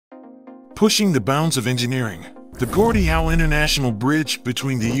Pushing the bounds of engineering, the Gordie Howe International Bridge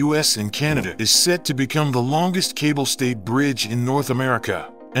between the US and Canada is set to become the longest cable-stayed bridge in North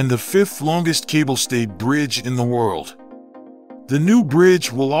America and the fifth longest cable-stayed bridge in the world. The new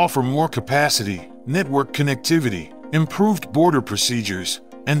bridge will offer more capacity, network connectivity, improved border procedures,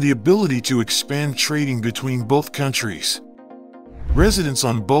 and the ability to expand trading between both countries. Residents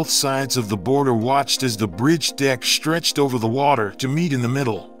on both sides of the border watched as the bridge deck stretched over the water to meet in the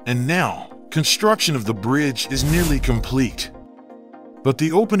middle, and now, construction of the bridge is nearly complete. But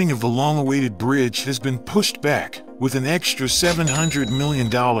the opening of the long-awaited bridge has been pushed back, with an extra $700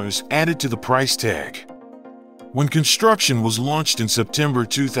 million added to the price tag. When construction was launched in September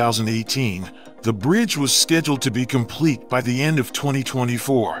 2018, the bridge was scheduled to be complete by the end of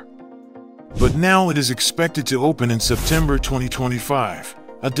 2024. But now it is expected to open in September 2025,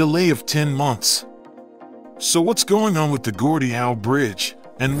 a delay of 10 months. So what's going on with the Gordie Howe Bridge,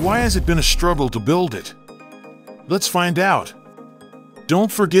 and why has it been a struggle to build it? Let's find out.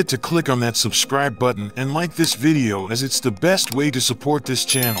 Don't forget to click on that subscribe button and like this video, as it's the best way to support this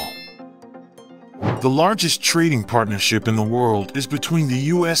channel. The largest trading partnership in the world is between the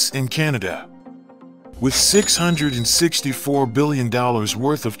US and Canada. With $664 billion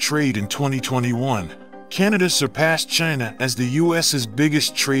worth of trade in 2021, Canada surpassed China as the US's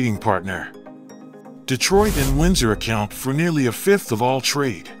biggest trading partner. Detroit and Windsor account for nearly a fifth of all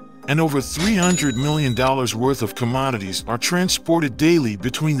trade, and over $300 million worth of commodities are transported daily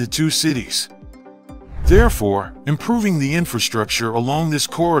between the two cities. Therefore, improving the infrastructure along this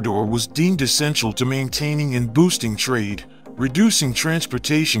corridor was deemed essential to maintaining and boosting trade, reducing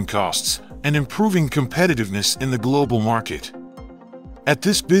transportation costs, and improving competitiveness in the global market. At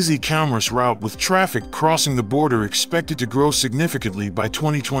this busy commerce route, with traffic crossing the border expected to grow significantly by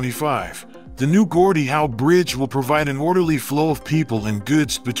 2025, the new Gordie Howe Bridge will provide an orderly flow of people and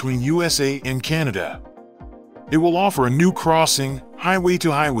goods between USA and Canada. It will offer a new crossing,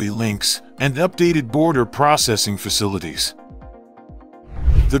 highway-to-highway links, and updated border processing facilities.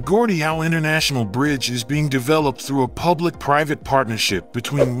 The Gordie Howe International Bridge is being developed through a public-private partnership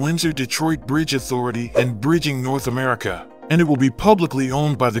between Windsor-Detroit Bridge Authority and Bridging North America, and it will be publicly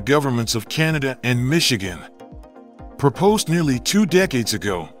owned by the governments of Canada and Michigan. Proposed nearly 2 decades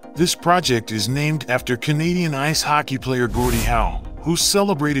ago, this project is named after Canadian ice hockey player Gordie Howe, whose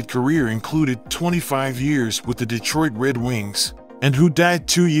celebrated career included 25 years with the Detroit Red Wings, and who died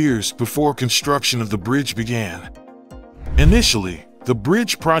 2 years before construction of the bridge began. Initially, the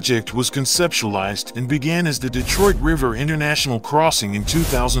bridge project was conceptualized and began as the Detroit River International Crossing in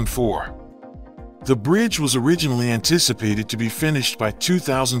 2004. The bridge was originally anticipated to be finished by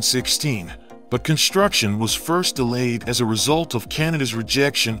 2016, but construction was first delayed as a result of Canada's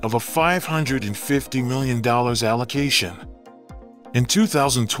rejection of a $550 million allocation. In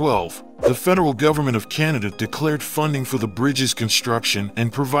 2012, the federal government of Canada declared funding for the bridge's construction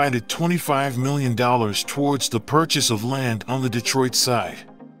and provided $25 million towards the purchase of land on the Detroit side.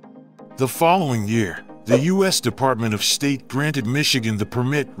 The following year, the U.S. Department of State granted Michigan the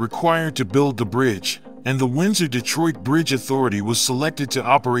permit required to build the bridge, and the Windsor-Detroit Bridge Authority was selected to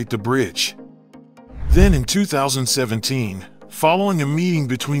operate the bridge. Then in 2017, following a meeting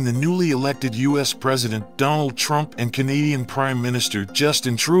between the newly elected U.S. President Donald Trump and Canadian Prime Minister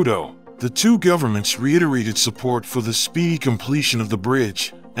Justin Trudeau, the two governments reiterated support for the speedy completion of the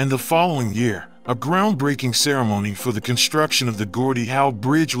bridge, and the following year, a groundbreaking ceremony for the construction of the Gordie Howe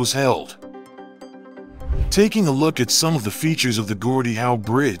Bridge was held. Taking a look at some of the features of the Gordie Howe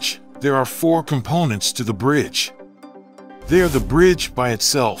Bridge, there are 4 components to the bridge. They are the bridge by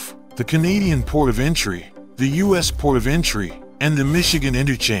itself, the Canadian port of entry, the U.S. port of entry, and the Michigan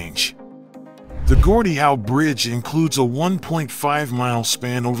interchange. The Gordie Howe Bridge includes a 1.5-mile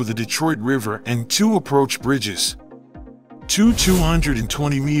span over the Detroit River and 2 approach bridges. 2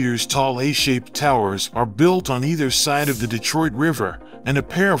 220 meters tall A-shaped towers are built on either side of the Detroit River, and a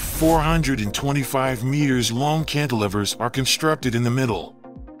pair of 425 meters long cantilevers are constructed in the middle.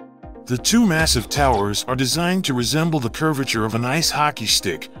 The 2 massive towers are designed to resemble the curvature of an ice hockey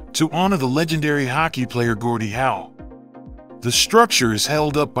stick, to honor the legendary hockey player Gordie Howe. The structure is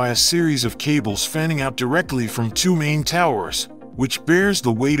held up by a series of cables fanning out directly from 2 main towers, which bears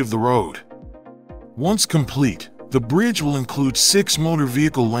the weight of the road. Once complete, the bridge will include 6 motor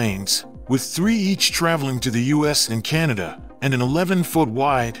vehicle lanes, with 3 each traveling to the US and Canada, and an 11-foot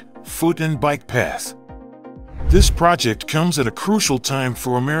wide, foot and bike path. This project comes at a crucial time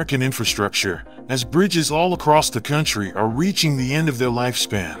for American infrastructure, as bridges all across the country are reaching the end of their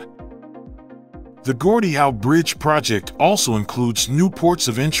lifespan. The Gordie Howe Bridge project also includes new ports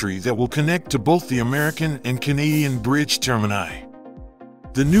of entry that will connect to both the American and Canadian bridge termini.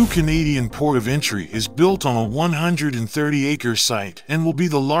 The new Canadian port of entry is built on a 130-acre site and will be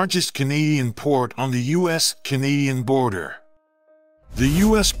the largest Canadian port on the U.S.-Canadian border. The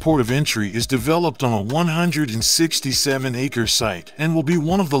U.S. port of entry is developed on a 167-acre site and will be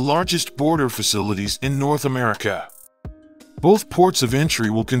one of the largest border facilities in North America. Both ports of entry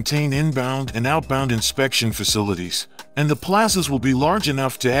will contain inbound and outbound inspection facilities, and the plazas will be large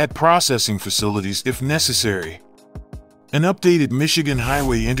enough to add processing facilities if necessary. An updated Michigan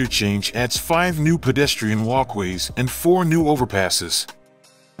Highway interchange adds 5 new pedestrian walkways and 4 new overpasses.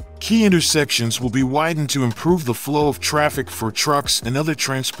 Key intersections will be widened to improve the flow of traffic for trucks and other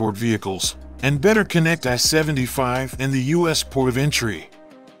transport vehicles, and better connect I-75 and the U.S. port of entry.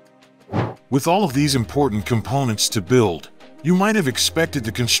 With all of these important components to build, you might have expected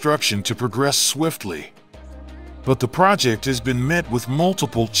the construction to progress swiftly. But the project has been met with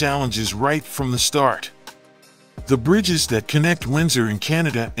multiple challenges right from the start. The bridges that connect Windsor in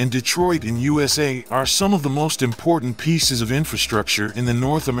Canada and Detroit in USA are some of the most important pieces of infrastructure in the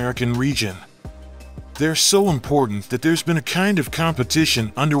North American region. They're so important that there's been a kind of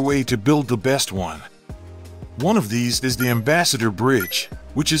competition underway to build the best one. One of these is the Ambassador Bridge,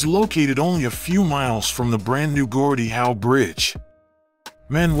 which is located only a few miles from the brand new Gordie Howe Bridge.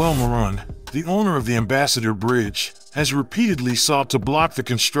 Manuel Moron, the owner of the Ambassador Bridge, has repeatedly sought to block the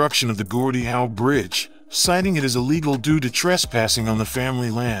construction of the Gordie Howe Bridge, citing it as illegal due to trespassing on the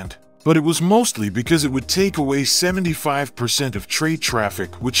family land. But it was mostly because it would take away 75% of trade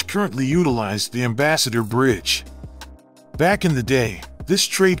traffic which currently utilized the Ambassador Bridge. Back in the day, this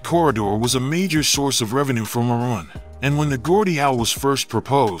trade corridor was a major source of revenue for Moron, and when the Gordie Howe was first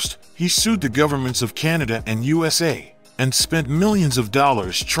proposed, he sued the governments of Canada and USA, and spent millions of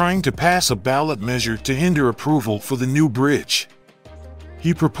dollars trying to pass a ballot measure to hinder approval for the new bridge.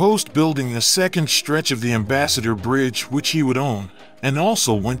 He proposed building a second stretch of the Ambassador Bridge which he would own, and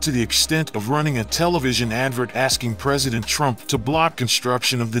also went to the extent of running a television advert asking President Trump to block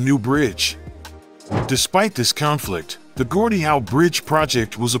construction of the new bridge. Despite this conflict, the Gordie Howe Bridge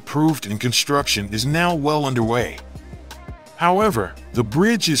project was approved and construction is now well underway. However, the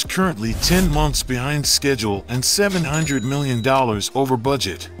bridge is currently 10 months behind schedule and $700 million over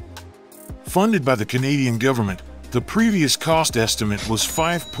budget. Funded by the Canadian government, the previous cost estimate was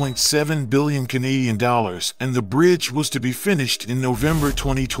 5.7 billion Canadian dollars, and the bridge was to be finished in November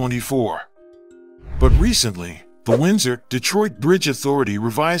 2024. But recently, the Windsor-Detroit Bridge Authority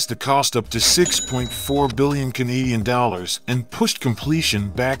revised the cost up to 6.4 billion Canadian dollars and pushed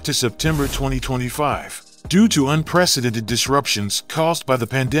completion back to September 2025, due to unprecedented disruptions caused by the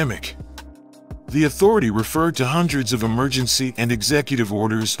pandemic. The authority referred to hundreds of emergency and executive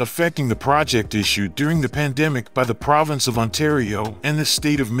orders affecting the project issued during the pandemic by the province of Ontario and the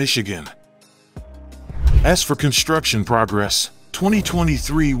state of Michigan. As for construction progress,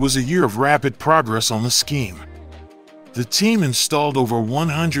 2023 was a year of rapid progress on the scheme. The team installed over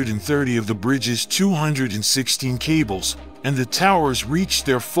 130 of the bridge's 216 cables, and the towers reached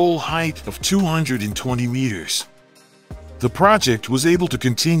their full height of 220 meters. The project was able to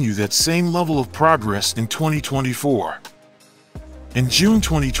continue that same level of progress in 2024. In June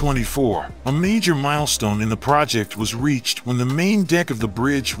 2024, a major milestone in the project was reached when the main deck of the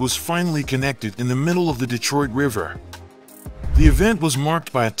bridge was finally connected in the middle of the Detroit River. The event was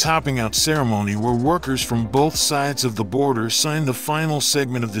marked by a topping-out ceremony where workers from both sides of the border signed the final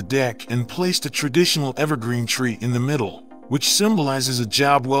segment of the deck and placed a traditional evergreen tree in the middle, which symbolizes a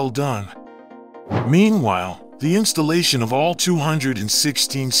job well done. Meanwhile, the installation of all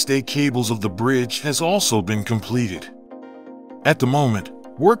 216 stay cables of the bridge has also been completed. At the moment,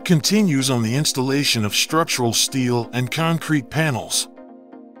 work continues on the installation of structural steel and concrete panels.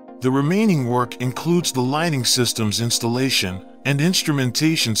 The remaining work includes the lighting systems installation and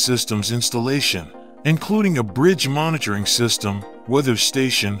instrumentation systems installation, including a bridge monitoring system, weather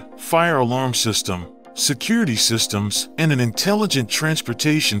station, fire alarm system, security systems, and an intelligent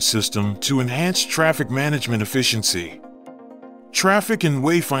transportation system to enhance traffic management efficiency. Traffic and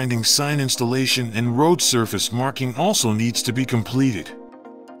wayfinding sign installation and road surface marking also needs to be completed.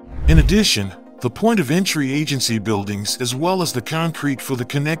 In addition, the point of entry agency buildings as well as the concrete for the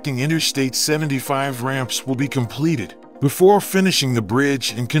connecting Interstate 75 ramps will be completed before finishing the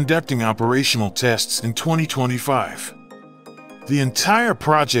bridge and conducting operational tests in 2025. The entire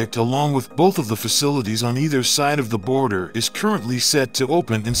project, along with both of the facilities on either side of the border, is currently set to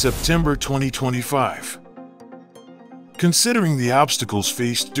open in September 2025. Considering the obstacles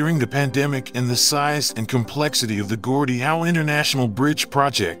faced during the pandemic and the size and complexity of the Gordie Howe International Bridge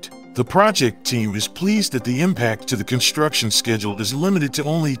project, the project team is pleased that the impact to the construction schedule is limited to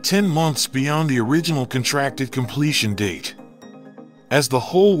only 10 months beyond the original contracted completion date. As the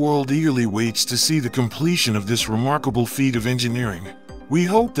whole world eagerly waits to see the completion of this remarkable feat of engineering, we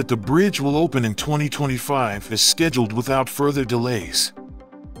hope that the bridge will open in 2025 as scheduled without further delays.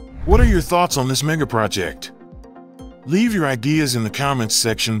 What are your thoughts on this megaproject? Leave your ideas in the comments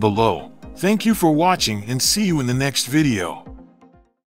section below. Thank you for watching and see you in the next video.